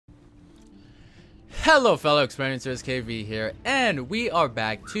Hello fellow experiencers, KV here, and we are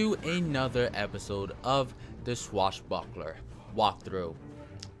back to another episode of the Swashbuckler walkthrough,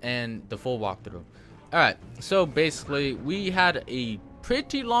 and the full walkthrough. Alright, so basically we had a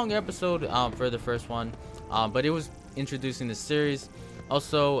pretty long episode for the first one, but it was introducing the series.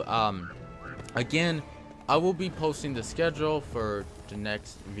 Also, again, I will be posting the schedule for the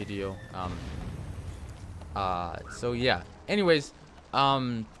next video. So yeah, anyways,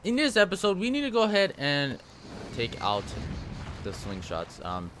 in this episode we need to go ahead and take out the slingshots.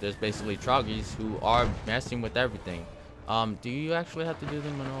 There's basically troggies who are messing with everything. Do you actually have to do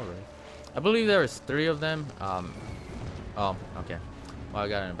them in order? I believe there is 3 of them. Oh, okay, well, I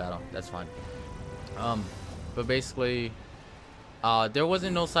got in a battle, that's fine. But basically there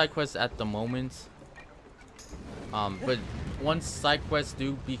wasn't no side quests at the moment, but once side quests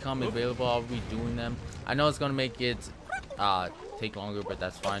do become available, I'll be doing them. I know it's gonna make it take longer, but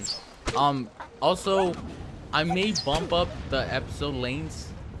that's fine. Also, I may bump up the episode lengths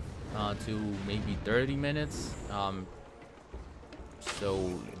to maybe 30 minutes.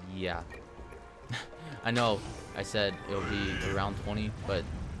 So yeah. I know I said it'll be around 20, but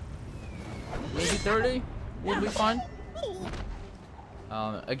maybe 30 will be fine.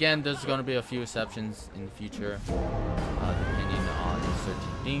 Again, there's gonna be a few exceptions in the future, depending on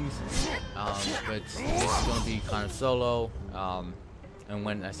certain things. But this is gonna be kind of solo. And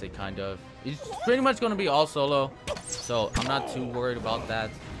when I say kind of, it's pretty much gonna be all solo. So I'm not too worried about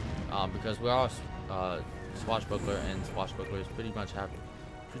that, because we are Swashbuckler, and Swashbucklers pretty much have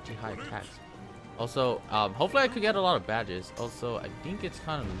pretty high attacks. Also, hopefully I could get a lot of badges. Also, I think it's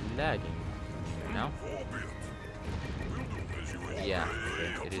kind of lagging now. Yeah,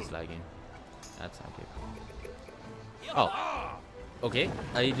 okay, it is lagging. That's not good. Oh, okay.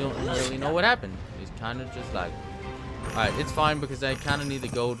 I don't really know what happened. It's kind of just like, alright, it's fine because I kind of need the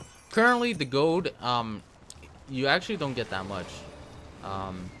gold. Currently, the gold, you actually don't get that much.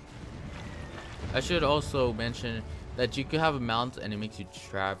 I should also mention that you could have a mount and it makes you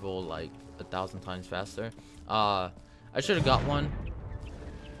travel like 1,000 times faster. I should have got one.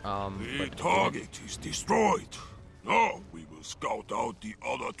 The target is destroyed. Now we will scout out the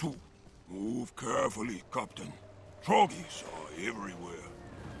other 2. Move carefully, Captain. Troggies are everywhere.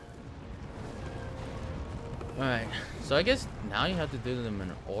 Alright, so I guess now you have to do them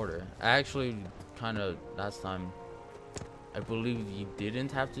in order. I actually kind of, last time, I believe you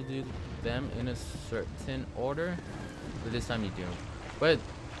didn't have to do them in a certain order, but this time you do. But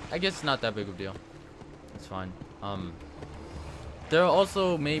I guess it's not that big of a deal. It's fine. There are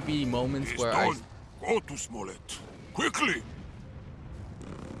also maybe moments where I... Go to Smollett. Quickly!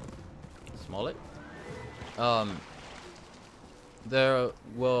 Smollett? There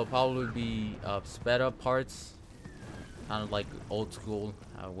will probably be sped up parts, kind of like old school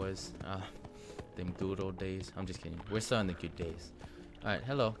how it was, them good old days. I'm just kidding, we're still in the good days. Alright,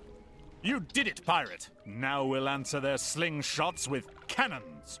 hello. You did it, pirate! Now we'll answer their slingshots with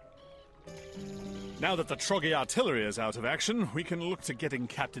cannons! Now that the troggy artillery is out of action, we can look to getting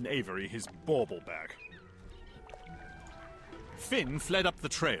Captain Avery his bauble back. Fin fled up the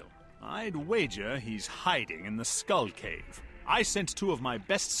trail. I'd wager he's hiding in the Skull Cave. I sent 2 of my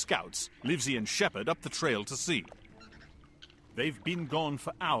best scouts, Livsey and Shepard, up the trail to see. They've been gone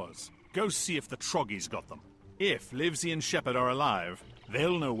for hours. Go see if the troggies got them. If Livsey and Shepard are alive,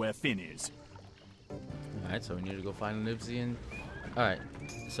 they'll know where Fin is. Alright, so we need to go find Livsey and... Alright,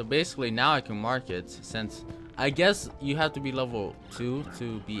 so basically now I can mark it, since I guess you have to be level 2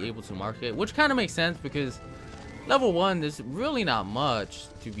 to be able to mark it, which kind of makes sense because level 1 there's really not much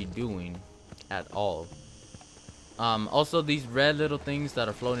to be doing at all. Also, these red little things that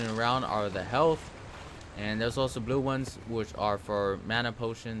are floating around are the health, and there's also blue ones which are for mana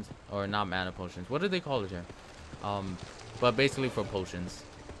potions, or not mana potions, what do they call it here? But basically for potions.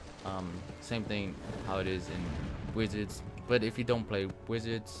 Same thing how it is in Wizards, but if you don't play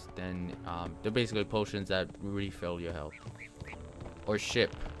Wizards, then they're basically potions that refill your health or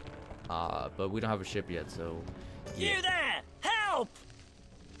ship, but we don't have a ship yet, so yeah. You there! Help!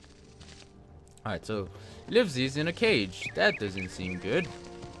 Alright, so Livsey's in a cage. That doesn't seem good.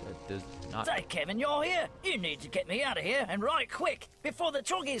 That does not. Say, Kevin, you're here. You need to get me out of here, and right quick, before the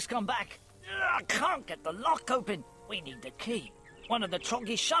troggies come back. I can't get the lock open. We need the key. One of the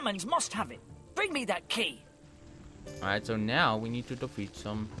troggy shamans must have it. Bring me that key. Alright, so now we need to defeat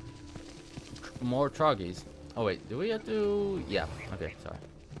some more troggies. Oh wait, do we have to? Yeah, okay, sorry.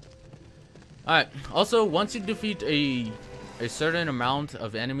 Alright, also once you defeat a certain amount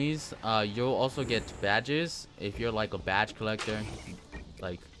of enemies, you'll also get badges. If you're like a badge collector,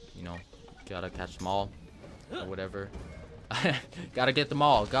 like, you know, gotta catch them all or whatever. Gotta get them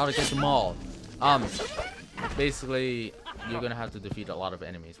all, gotta get them all. basically you're gonna have to defeat a lot of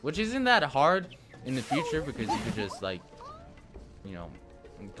enemies, which isn't that hard in the future because you could just like, you know,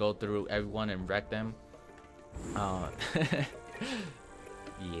 go through everyone and wreck them.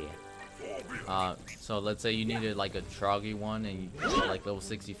 Yeah. So let's say you needed like a troggy one and you like level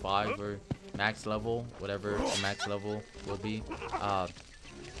 65 or max level, whatever the max level will be.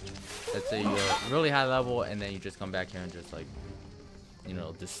 Let's say you're really high level and then you just come back here and just like, you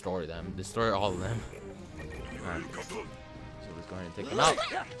know, destroy all of them. Alright. So let's go ahead and take them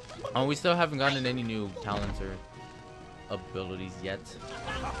out. We still haven't gotten any new talents or abilities yet.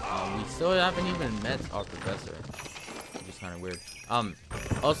 We still haven't even met our professor, which is kind of weird.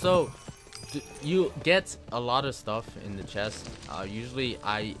 Also, you get a lot of stuff in the chest. Usually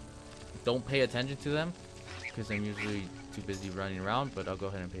I don't pay attention to them because I'm usually too busy running around, but I'll go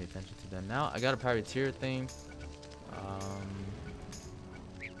ahead and pay attention to them now. I got a privateer thing.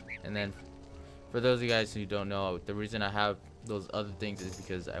 And then for those of you guys who don't know, the reason I have those other things is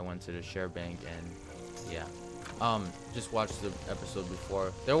because I went to the share bank and yeah. Just watched the episode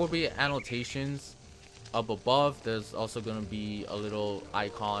before. There will be annotations up above. There's also gonna be a little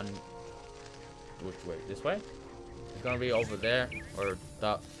icon. Which way? This way? It's gonna be over there or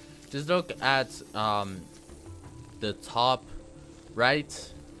the. Just look at the top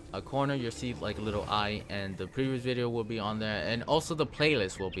right corner. You'll see like a little eye, and the previous video will be on there, and also the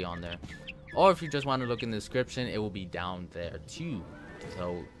playlist will be on there. Or if you just want to look in the description, it will be down there too.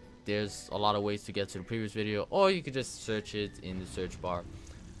 So there's a lot of ways to get to the previous video, or you could just search it in the search bar,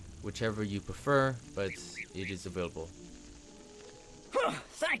 whichever you prefer, but it is available.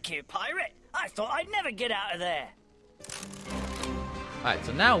 Thank you, pirate. I thought I'd never get out of there. Alright,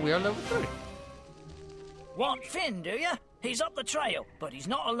 so now we are level 3. Want Finn, do you? He's up the trail, but he's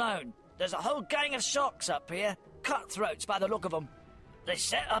not alone. There's a whole gang of sharks up here, cutthroats by the look of them. They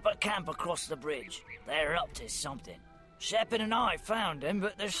set up a camp across the bridge. They're up to something. Shepard and I found him,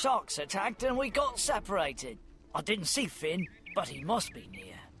 but the sharks attacked and we got separated. I didn't see Finn, but he must be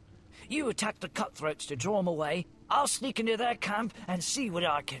near. You attack the cutthroats to draw them away. I'll sneak into their camp and see what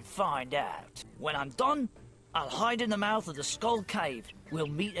I can find out. When I'm done, I'll hide in the mouth of the Skull Cave. We'll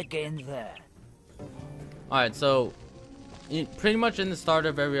meet again there. Alright, so pretty much in the start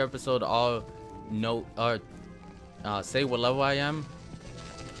of every episode, I'll note or say what level I am,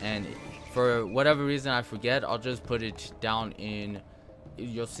 and for whatever reason I forget, I'll just put it down in.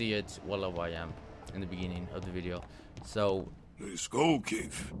 You'll see it what level I am in the beginning of the video. So the Skull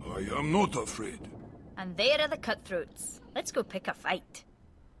Cave. I am not afraid. And there are the cutthroats. Let's go pick a fight.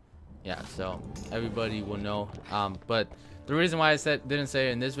 Yeah, so everybody will know. But the reason why I didn't say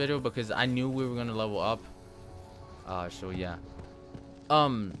it in this video because I knew we were gonna level up. So yeah.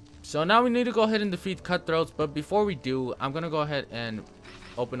 So now we need to go ahead and defeat cutthroats. But before we do, I'm gonna go ahead and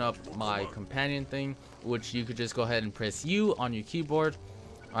open up my companion thing, which you could just go ahead and press U on your keyboard.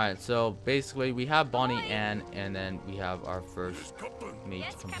 Alright, so basically we have Bonnie Ann, and then we have our first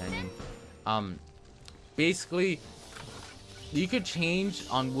mate companion. Basically you could change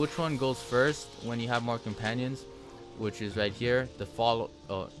on which one goes first when you have more companions, which is right here. The follow.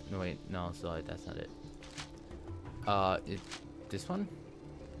 Oh no, wait, no, sorry, that's not it. This one?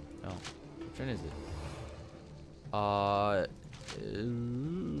 No, which one is it?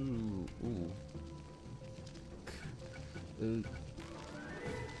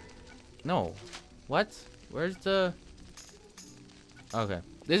 No, what? Where's the? Okay,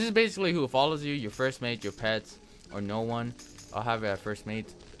 this is basically who follows you: your first mate, your pets, or no one. I'll have it at first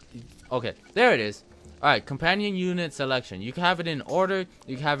mate. Okay, there it is. Alright, companion unit selection. You can have it in order.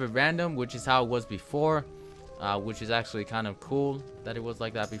 You can have it random, which is how it was before. Which is actually kind of cool that it was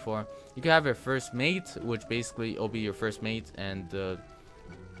like that before. You can have your first mate, which basically will be your first mate, and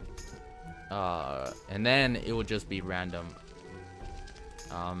then it will just be random.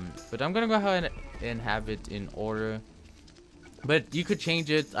 But I'm gonna go ahead and have it in order. But you could change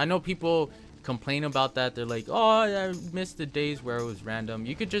it. I know people complain about that. They're like, oh, I missed the days where it was random.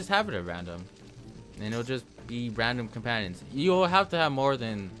 You could just have it at random, and it'll just be random companions. You'll have to have more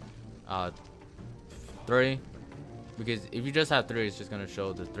than 3, because if you just have 3, it's just gonna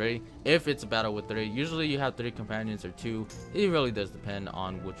show the 3 if it's a battle with 3. Usually you have 3 companions or 2. It really does depend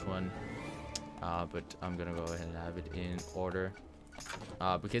on which one. But I'm gonna go ahead and have it in order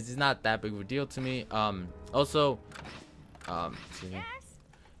because it's not that big of a deal to me. Also,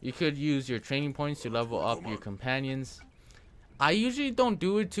 you could use your training points to level up your companions. I usually don't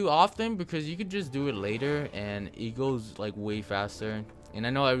do it too often because you could just do it later and it goes like way faster. And I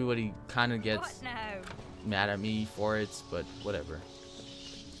know everybody kind of gets mad at me for it, but whatever.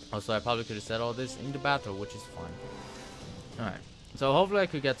 Also, I probably could have said all this in the battle, which is fine. Alright, So hopefully I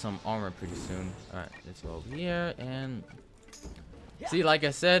could get some armor pretty soon. Alright, let's go over here and see, like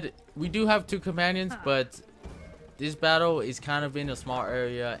I said, we do have 2 companions, but this battle is kind of in a small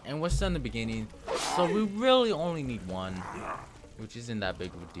area and we're still in the beginning. So we really only need 1, which isn't that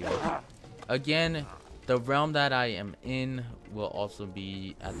big of a deal. Again, the realm that I am in will also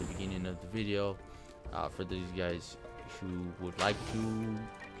be at the beginning of the video. For these guys who would like to,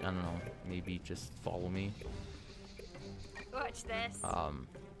 I don't know, maybe just follow me. Watch this.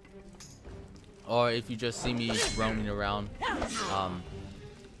 Or if you just see me roaming around,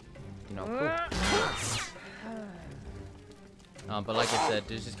 you know, cool. But like I said,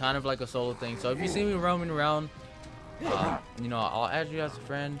 this is kind of like a solo thing. So if you see me roaming around, you know, I'll add you as a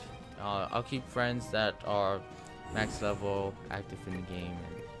friend. I'll keep friends that are max level, active in the game,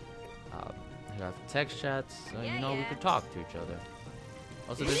 and you have text chats, so you know we could talk to each other.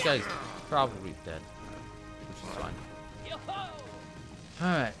 Also, this guy's probably dead, which is fine.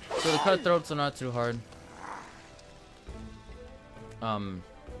 Alright, so the cutthroats are not too hard. I'll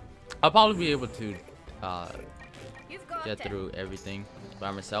probably be able to get through everything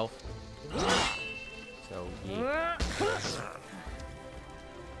by myself. So yeah.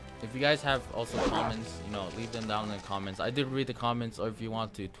 If you guys have also comments, you know, leave them down in the comments. I did read the comments, or if you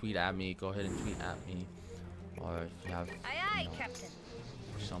want to tweet at me, go ahead and tweet at me. Or if you have Aye, you know, Captain.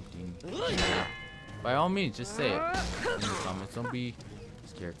 something, by all means, just say it in the comments. Don't be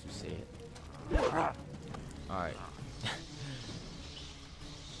scared to say it. Alright.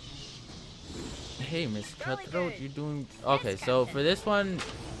 Hey, Miss Cutthroat, you doing okay? So for this one,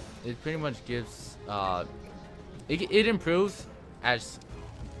 it pretty much gives it improves as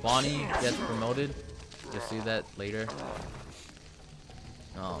Bonnie gets promoted. You'll see that later.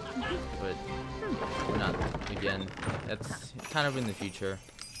 But we're not, again, that's kind of in the future.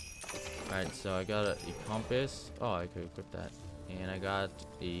 Alright, so I got a compass. Oh, I could equip that. And I got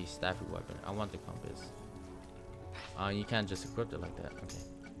a staffy weapon. I want the compass. You can't just equip it like that. Okay.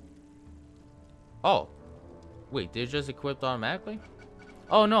 Oh. Wait, they're just equipped automatically?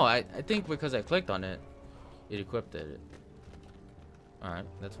 Oh no, I think because I clicked on it, it equipped it. Alright,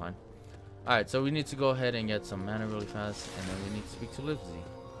 that's fine. Alright, so we need to go ahead and get some mana really fast, and then we need to speak to Livsey.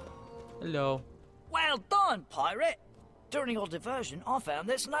 Hello. Well done, pirate. During your diversion, I found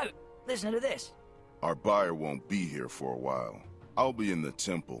this note. Listen to this. Our buyer won't be here for a while. I'll be in the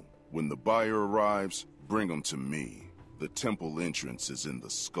temple. When the buyer arrives, bring him to me. The temple entrance is in the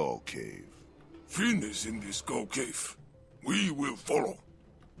Skull Cave. Fin is in the Skull Cave. We will follow.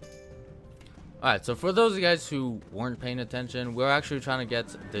 Alright, so for those guys who weren't paying attention, we're actually trying to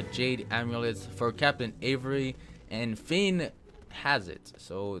get the Jade Amulets for Captain Avery, and Fin has it.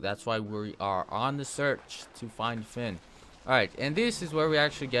 So that's why we are on the search to find Fin. Alright, and this is where we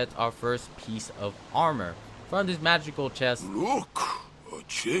actually get our first piece of armor from this magical chest. Look, a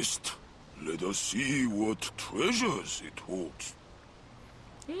chest. Let us see what treasures it holds.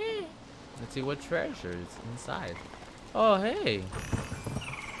 Yeah. Let's see what treasure is inside. Oh, hey.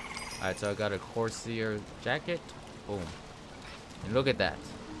 Alright, so I got a Corsair jacket. Boom. And look at that.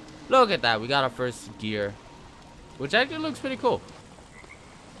 Look at that. We got our first gear, which actually looks pretty cool.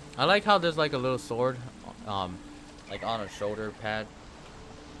 I like how there's like a little sword, like on a shoulder pad.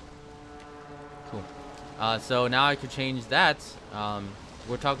 Cool. So now I could change that.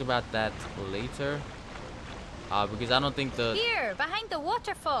 We'll talk about that later. Because I don't think the... Here, behind the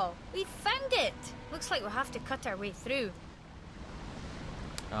waterfall. We found it. Looks like we'll have to cut our way through.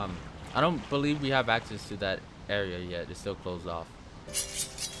 I don't believe we have access to that area yet. It's still closed off.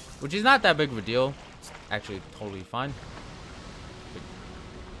 Which is not that big of a deal. It's actually totally fine. But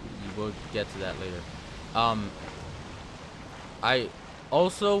we will get to that later. I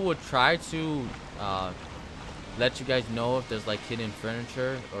also would try to let you guys know if there's like hidden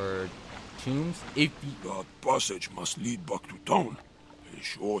furniture or tombs. If That passage must lead back to town. A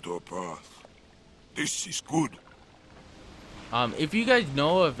shorter path. This is good. If you guys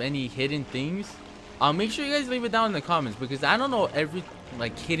know of any hidden things, make sure you guys leave it down in the comments, because I don't know every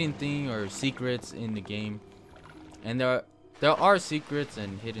like hidden thing or secrets in the game, and there are secrets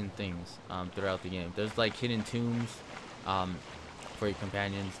and hidden things throughout the game. There's like hidden tombs for your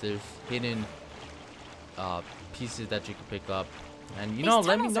companions. There's hidden pieces that you can pick up, and you know,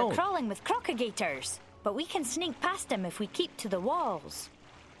 let me know. These tunnels are crawling with crocodigators, but we can sneak past them if we keep to the walls.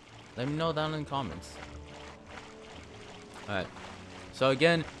 Let me know down in the comments. Alright, so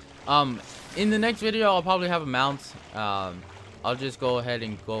again, in the next video I'll probably have a mount. I'll just go ahead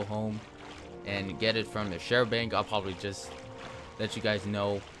and go home and get it from the share bank. I'll probably just let you guys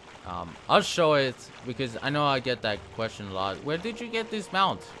know. I'll show it because I know I get that question a lot. Where did you get this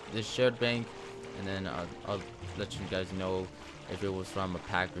mount? This shared bank? And then I'll let you guys know. if it was from a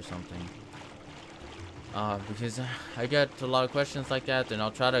pack or something. Because I get a lot of questions like that, and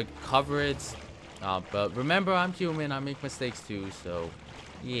I'll try to cover it. But remember, I'm human. I make mistakes too. So,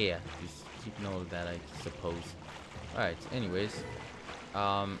 yeah, just keep note of that, I suppose. All right. Anyways,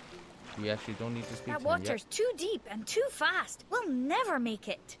 we actually don't need to speak to That him water's yet. too deep and too fast. We'll never make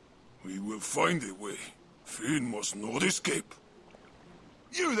it. We will find a way. Fin must not escape.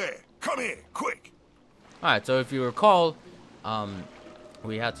 You there! Come here, quick! Alright, so if you recall,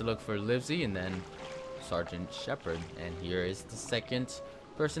 we had to look for Livsey and then Sergeant Shepard. And here is the second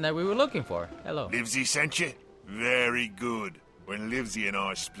person that we were looking for. Hello. Livsey sent you? Very good. When Livsey and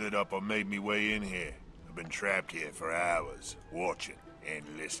I split up, I made me way in here. I've been trapped here for hours, watching and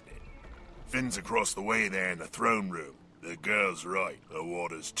listening. Fin's across the way there in the throne room. The girl's right. The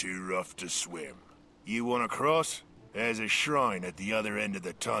water's too rough to swim. You want to cross? There's a shrine at the other end of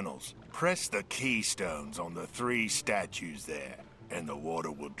the tunnels. Press the keystones on the 3 statues there, and the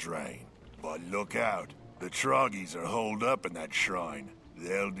water will drain. But look out. The troggies are holed up in that shrine.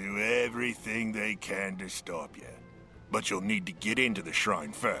 They'll do everything they can to stop you. But you'll need to get into the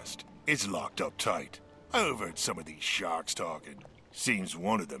shrine first. It's locked up tight. I overheard some of these sharks talking. Seems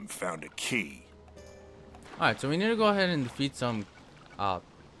one of them found a key. Alright, so we need to go ahead and defeat some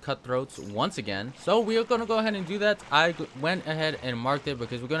cutthroats once again. So we are going to go ahead and do that. I went ahead and marked it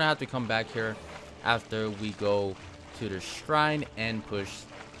because we're going to have to come back here after we go to the shrine and push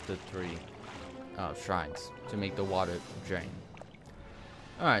the 3 shrines to make the water drain.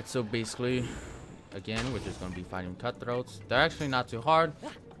 Alright, so basically, again, we're just going to be fighting cutthroats. They're actually not too hard,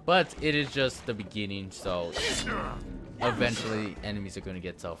 but it is just the beginning, so eventually enemies are going to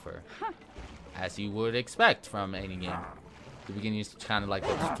get tougher, as you would expect from any game. The beginning is kind of like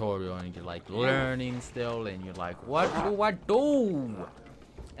a tutorial, and you're like learning still, and you're like, what do I do?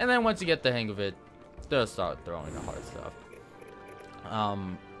 And then once you get the hang of it, they'll start throwing the hard stuff.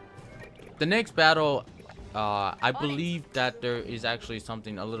 The next battle, I believe that there is actually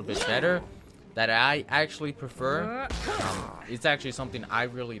something a little bit better that I actually prefer. It's actually something I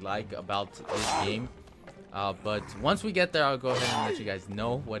really like about this game. But once we get there, I'll go ahead and let you guys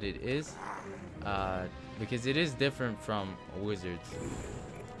know what it is. Because it is different from Wizards.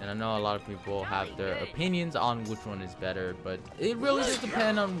 And I know a lot of people have their opinions on which one is better, but it really does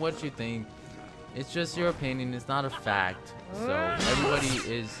depend on what you think. It's just your opinion, it's not a fact. So everybody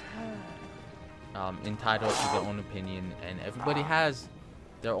is entitled to their own opinion, and everybody has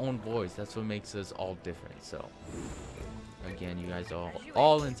their own voice. That's what makes us all different. So again, you guys are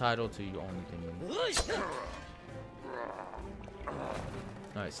all entitled to your own opinion.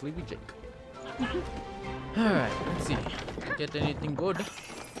 Alright, Sleepy Jake. Alright, let's see. Get anything good?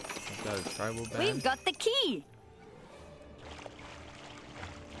 I've got a tribal band. We've got the key.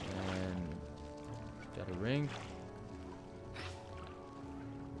 And got a ring.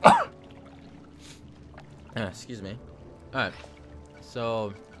 Excuse me. Alright.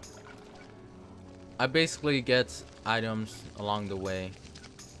 So I basically get items along the way.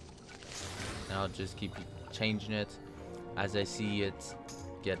 And I'll just keep changing it as I see it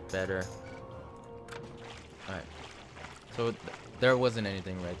get better. Alright. So there wasn't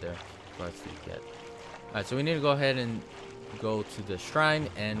anything right there for us to get. Alright, so we need to go ahead and go to the shrine,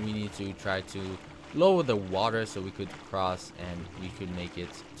 and we need to try to lower the water so we could cross and we could make it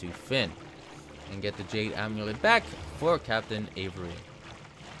to Fin and get the Jade Amulet back for Captain Avery.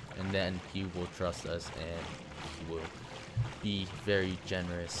 And then he will trust us, and he will be very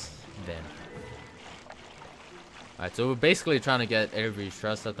generous then. Alright, so we're basically trying to get Avery's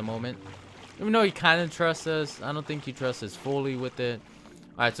trust at the moment. Even though he kind of trusts us, I don't think he trusts us fully with it.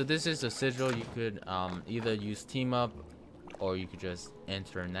 Alright, so this is a sigil. You could either use team up, or you could just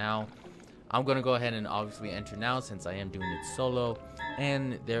enter now. I'm going to go ahead and obviously enter now since I am doing it solo.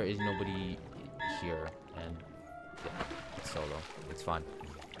 And there is nobody here. And yeah, it's solo. It's fine.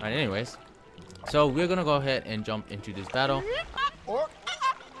 Alright, anyways. So we're going to go ahead and jump into this battle.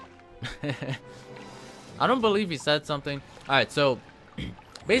 I don't believe he said something. Alright, so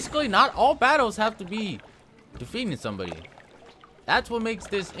basically not all battles have to be defeating somebody. That's what makes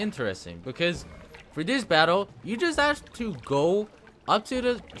this interesting, because for this battle, you just have to go up to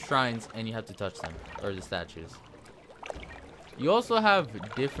the shrines and you have to touch them, or the statues. You also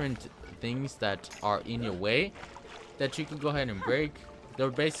have different things that are in your way that you can go ahead and break. There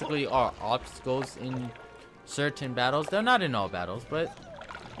basically are obstacles in certain battles. They're not in all battles, but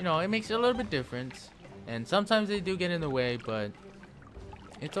you know, it makes it a little bit different. And sometimes they do get in the way, but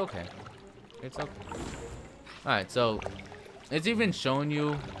it's okay. It's okay. Alright, so it's even showing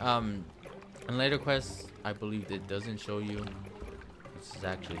you in later quests. I believe it doesn't show you. This is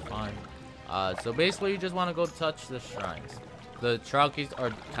actually fine. So basically you just want to go touch the shrines. The troggies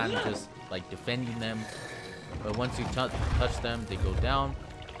are kind of just like defending them, but once you touch them, they go down,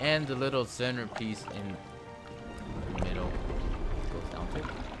 and the little centerpiece in the middle goes down too.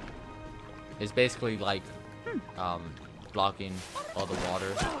 It's basically like blocking all the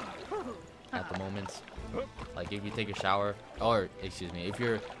water at the moment. Like if you take a shower, or excuse me, if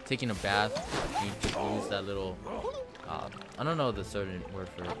you're taking a bath, you use that little I don't know the certain word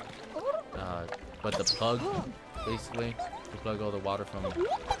for it, but the plug, basically, to plug all the water from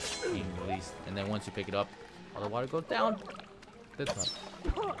being released, and then once you pick it up, all the water goes down the tub.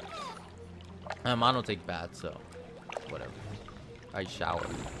 I don't take baths, so whatever. I shower.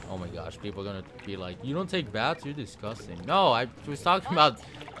 Oh my gosh, people are gonna be like, you don't take baths? You're disgusting. No, I was talking about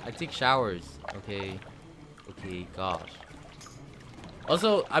I take showers. Okay, gosh.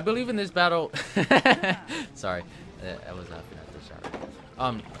 Also, I believe in this battle. Sorry, I was laughing at the shower.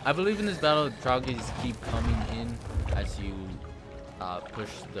 I believe in this battle, troggies keep coming in as you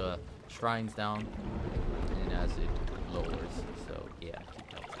push the shrines down and as it lowers. So yeah,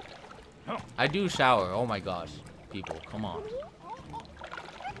 keep going. I do shower. Oh my gosh, people, come on.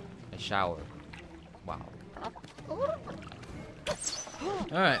 I shower. Wow.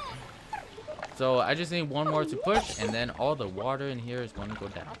 Alright. So I just need one more to push, and then all the water in here is going to go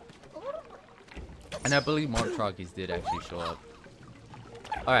down. And I believe more troggies did actually show up.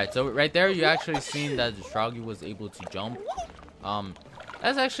 Alright, so right there you actually seen that the troggy was able to jump.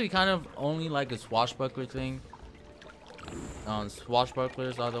 That's actually kind of only like a swashbuckler thing.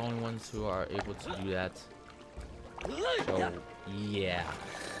 Swashbucklers are the only ones who are able to do that. So yeah.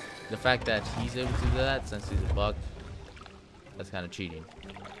 The fact that he's able to do that since he's a buck, that's kind of cheating.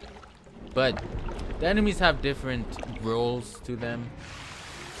 But the enemies have different roles to them.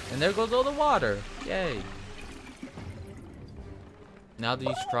 And there goes all the water. Yay. Now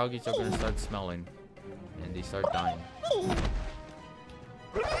these troggies are going to start smelling. And they start dying.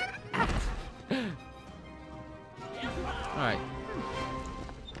 Alright.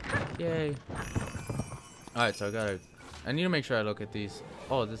 Yay. Alright, so I need to make sure I look at these.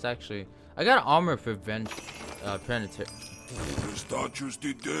 Oh, this actually... I got armor for Predator. The statues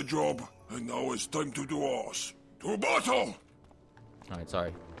did their job, and now it's time to do ours. To battle! Alright,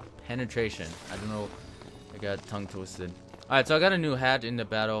 sorry. Penetration. I don't know. I got tongue twisted. Alright, so I got a new hat in the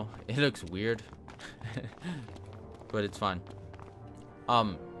battle. It looks weird. But it's fine.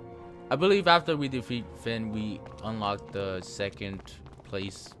 I believe after we defeat Fin, we unlock the second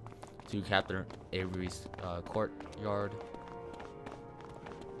place to capture Avery's courtyard.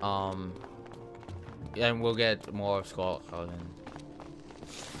 And we'll get more of Skull.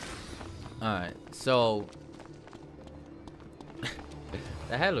 Alright, so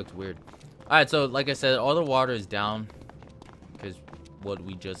that hat looks weird. Alright, so like I said, all the water is down because what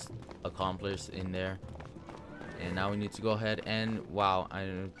we just accomplished in there. And now we need to go ahead and wow, I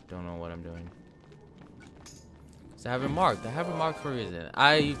don't know what I'm doing. So I have it marked. I have it marked for a reason.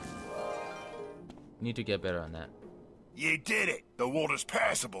 I need to get better on that. You did it! The water's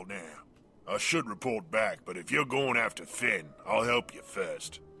passable now. I should report back, but if you're going after Fin, I'll help you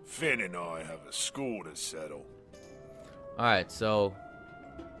first. Fin and I have a score to settle. Alright, so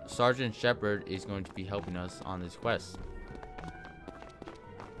Sergeant Shepard is going to be helping us on this quest.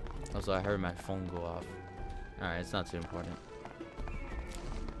 Also, I heard my phone go off. Alright, it's not too important.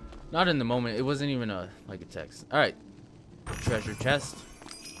 Not in the moment. It wasn't even like a text. Alright. Treasure chest.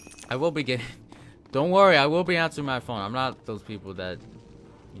 I will be getting... Don't worry, I will be answering my phone. I'm not those people that,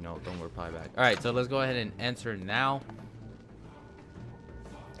 you know, don't reply back. Alright, so let's go ahead and answer now.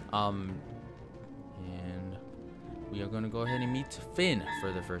 And we are going to go ahead and meet Fin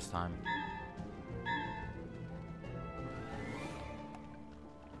for the first time.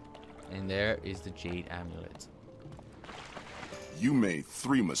 And there is the Jade Amulet. You made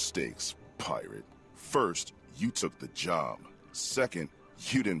 3 mistakes, pirate. First, you took the job. Second,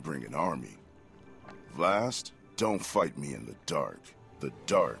 you didn't bring an army. Last, don't fight me in the dark. The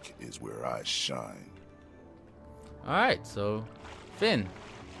dark is where I shine. Alright, so Fin.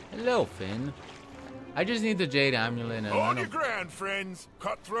 Hello, Fin. I just need the Jade Amulet and On your ground, friends.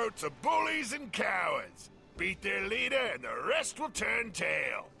 Cutthroats are bullies and cowards. Beat their leader and the rest will turn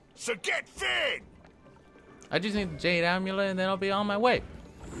tail. So get Fin! I just need the Jade Amulet and then I'll be on my way.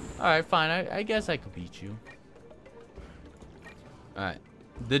 Alright, fine. I guess I could beat you. Alright.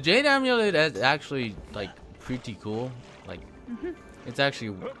 The Jade Amulet is actually, like, pretty cool. Like, it's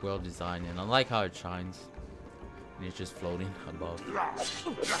actually well designed and I like how it shines. And it's just floating above.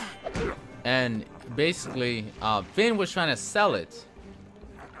 And basically, Fin was trying to sell it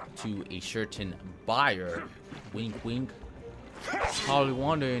to a certain buyer. Wink, wink. Probably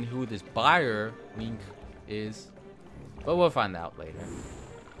wondering who this buyer, wink, is. but we'll find out later.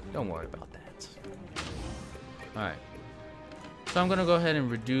 Don't worry about that. Alright. So I'm gonna go ahead and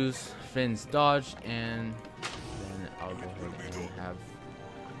reduce Finn's dodge, and then I'll go ahead and have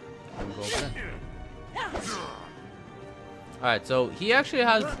him go over there. Alright, so he actually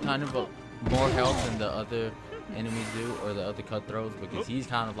has kind of more health than the other enemies do, or the other cutthroats, because he's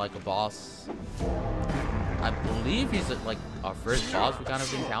kind of like a boss. I believe he's like our first boss we kind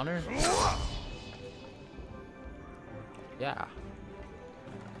of encounter. Yeah.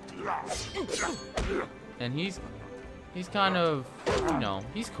 And he's kind of, you know,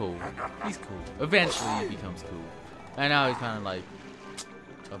 he's cool. He's cool. Eventually he becomes cool. Right now he's kind of like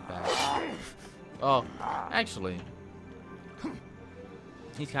a bad. Oh, actually,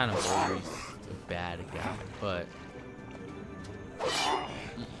 he's kind of always a bad guy, but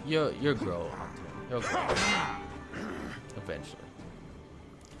you'll grow onto him. He'll grow eventually.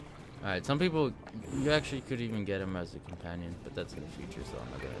 Alright, some people, you actually could even get him as a companion, but that's in the future, so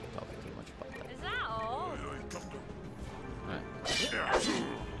I'm not going to talk too much about that. Is that all? Alright.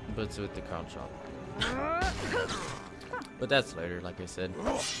 But it's with the crown shop. But that's later, like I said.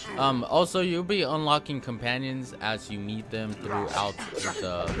 Also, you'll be unlocking companions as you meet them throughout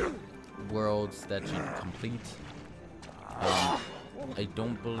the worlds that you complete. I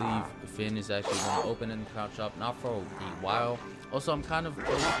don't believe Finn is actually going to open in the crown shop, not for a while. Also, I'm kind of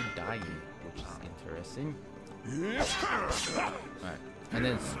close to dying, which is interesting. Alright, and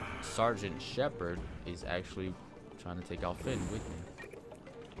then Sergeant Shepard is actually trying to take out Finn with me.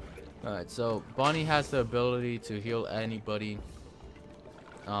 Alright, so Bonnie has the ability to heal anybody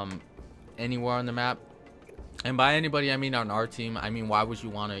anywhere on the map. And by anybody, I mean on our team. I mean, why would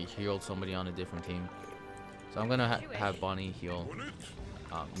you want to heal somebody on a different team? So I'm gonna have Bonnie heal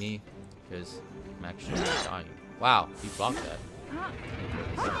me, because I'm actually dying. Wow, he blocked that.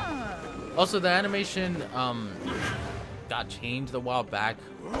 Also, the animation got changed a while back.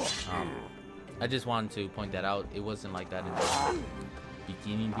 I just wanted to point that out. It wasn't like that in the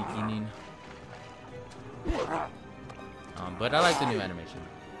beginning. But I like the new animation.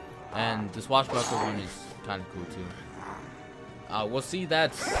 And the Swashbuckler one is kind of cool too. We'll see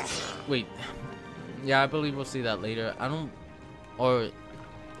that. Wait. Yeah, I believe we'll see that later. I don't, or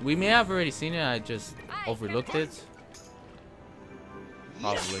we may have already seen it. I just overlooked it.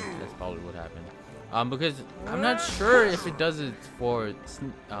 Probably, that's probably what happened. Because I'm not sure if it does it for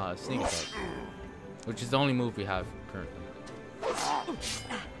sneak attack, which is the only move we have currently.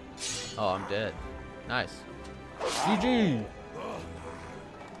 Oh, I'm dead. Nice. GG.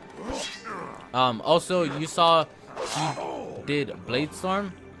 Also, you saw he did Blade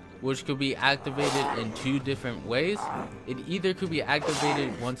Storm, which could be activated in 2 different ways. It either could be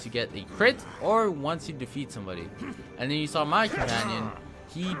activated once you get a crit or once you defeat somebody. And then you saw my companion,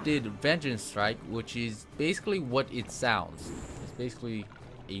 he did Vengeance Strike, which is basically what it sounds. It's basically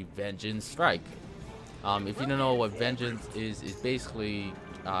a Vengeance Strike. If you don't know what Vengeance is basically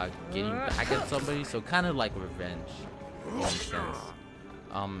getting back at somebody, so kind of like revenge in a sense.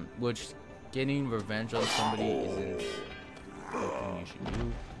 Which getting revenge on somebody isn't something you should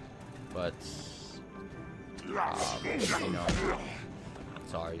do. But, you know,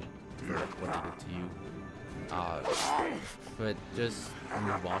 sorry for what I did to you. But just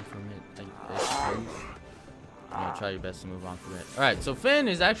move on from it, I suppose. You know, try your best to move on from it. Alright, so Finn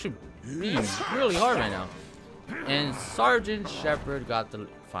is actually being really hard right now. And Sergeant Shepard got the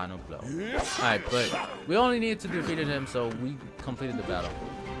final blow. Alright, but we only needed to defeat him, so we completed the battle.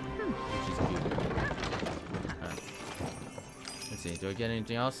 Which is good. Alright. Let's see, do I get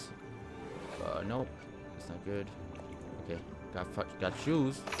anything else? Nope, it's not good. Okay, got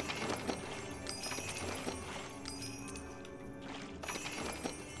shoes.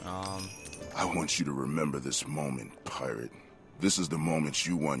 I want you to remember this moment, pirate. This is the moment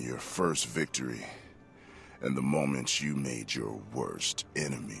you won your first victory, and the moment you made your worst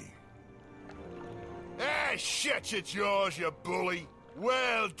enemy. Ah, shut your jaws, you bully.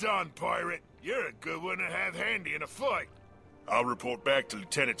 Well done, pirate. You're a good one to have handy in a fight. I'll report back to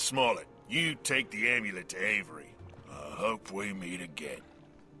Lieutenant Smollett. You take the amulet to Avery. I hope we meet again.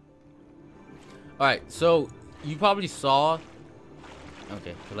 Alright, so you probably saw...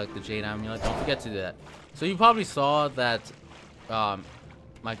 Okay, collect the Jade Amulet. Don't forget to do that. So you probably saw that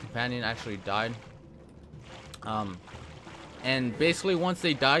my companion actually died. And basically once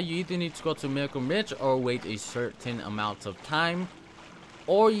they die, you either need to go to Miracle Mitch or wait a certain amount of time.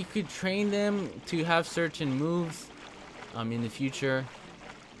 Or you could train them to have certain moves in the future.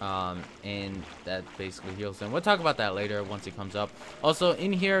 And that basically heals them. We'll talk about that later once it comes up. Also,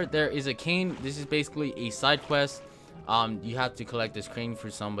 in here there is a cane. This is basically a side quest. You have to collect this crane for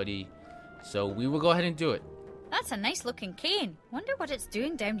somebody, so we will go ahead and do it. That's a nice looking cane. Wonder what it's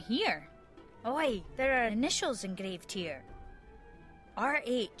doing down here. Oi, there are initials engraved here.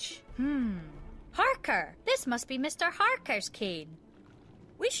 RH. Harker. This must be Mr. Harker's cane.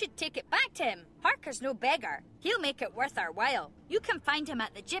 We should take it back to him. Harker's no beggar. He'll make it worth our while. You can find him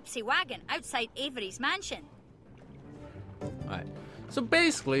at the Gypsy Wagon outside Avery's mansion. Alright, so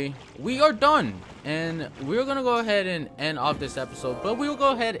basically, we are done. And we're gonna go ahead and end off this episode. But we'll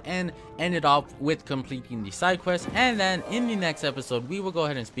go ahead and end it off with completing the side quest. And then in the next episode, we will go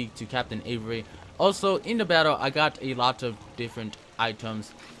ahead and speak to Captain Avery. Also, in the battle, I got a lot of different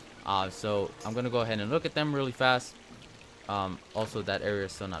items. So I'm gonna go ahead and look at them really fast. Also, that area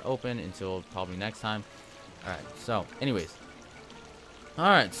is still not open until probably next time. Alright, so anyways.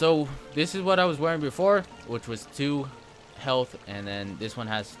 Alright, so this is what I was wearing before, which was 2 health, and then this one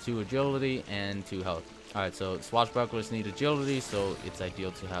has 2 agility and 2 health. Alright, so swashbucklers need agility, so it's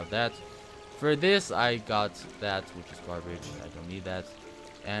ideal to have that. For this, I got that, which is garbage. I don't need that.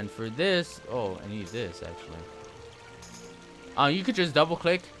 And for this, oh, I need this actually. You could just double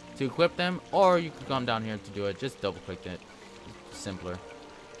click to equip them, or you could come down here to do it. Just double click it. Simpler.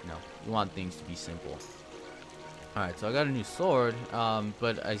 No, you want things to be simple. Alright, so I got a new sword,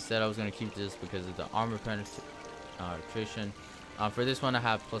 but I said I was going to keep this because of the armor penetration. For this one I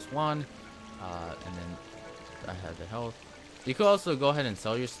have +1, and then I have the health. You could also go ahead and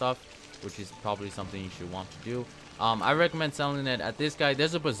sell your stuff, which is probably something you should want to do. I recommend selling it at this guy.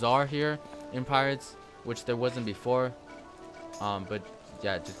 There's a bazaar here in Pirates, which there wasn't before. But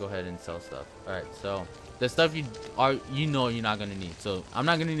yeah, just go ahead and sell stuff. Alright, so the stuff you know you're not gonna need. So I'm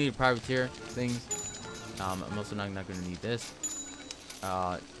not gonna need privateer things. I'm also not gonna need this.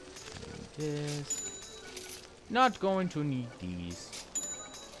 Not going to need these.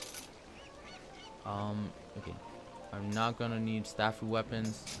 Okay. I'm not gonna need staffy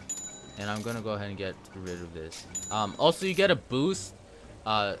weapons. And I'm gonna go ahead and get rid of this. Also, you get a boost.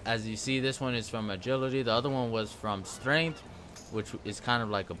 As you see, this one is from agility. The other one was from strength, which is kind of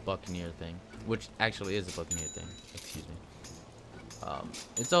like a buccaneer thing, which actually is a buccaneer thing. Excuse me.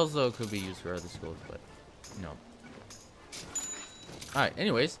 It's also could be used for other schools, but no. All right.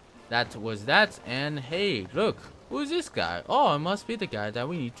 Anyways, that was that. And hey, look, who's this guy? Oh, it must be the guy that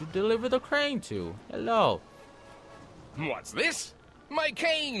we need to deliver the crane to. Hello. What's this? My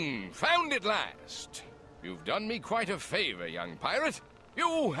cane! Found at last! You've done me quite a favor, young pirate.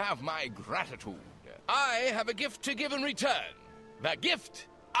 You have my gratitude. I have a gift to give in return. The gift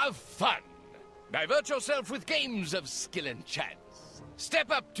of fun. Divert yourself with games of skill and chance. Step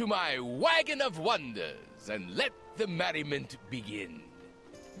up to my wagon of wonders and let the merriment begin.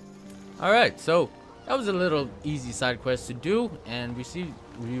 Alright, so that was a little easy side quest to do, and we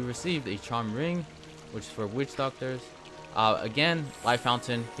received a charm ring, which is for witch doctors. Again, life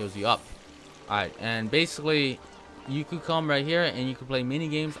fountain heals you up. Alright, and basically you could come right here and you could play mini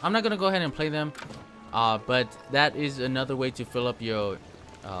games. I'm not gonna go ahead and play them, but that is another way to fill up your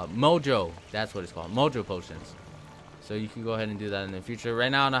mojo. That's what it's called, mojo potions. So you can go ahead and do that in the future.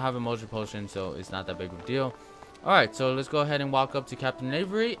 Right now I don't have a mojo potion, so it's not that big of a deal. Alright, so let's go ahead and walk up to Captain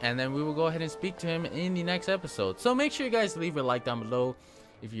Avery, and then we will go ahead and speak to him in the next episode. So make sure you guys leave a like down below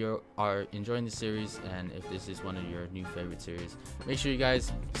if you are enjoying the series, and if this is one of your new favorite series. Make sure you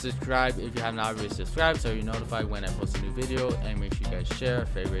guys subscribe if you have not already subscribed, so you're notified when I post a new video. And make sure you guys share,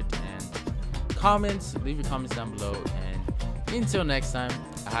 favorite, and comments. Leave your comments down below. And until next time,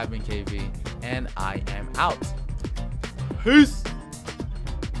 I have been KV, and I am out. Peace.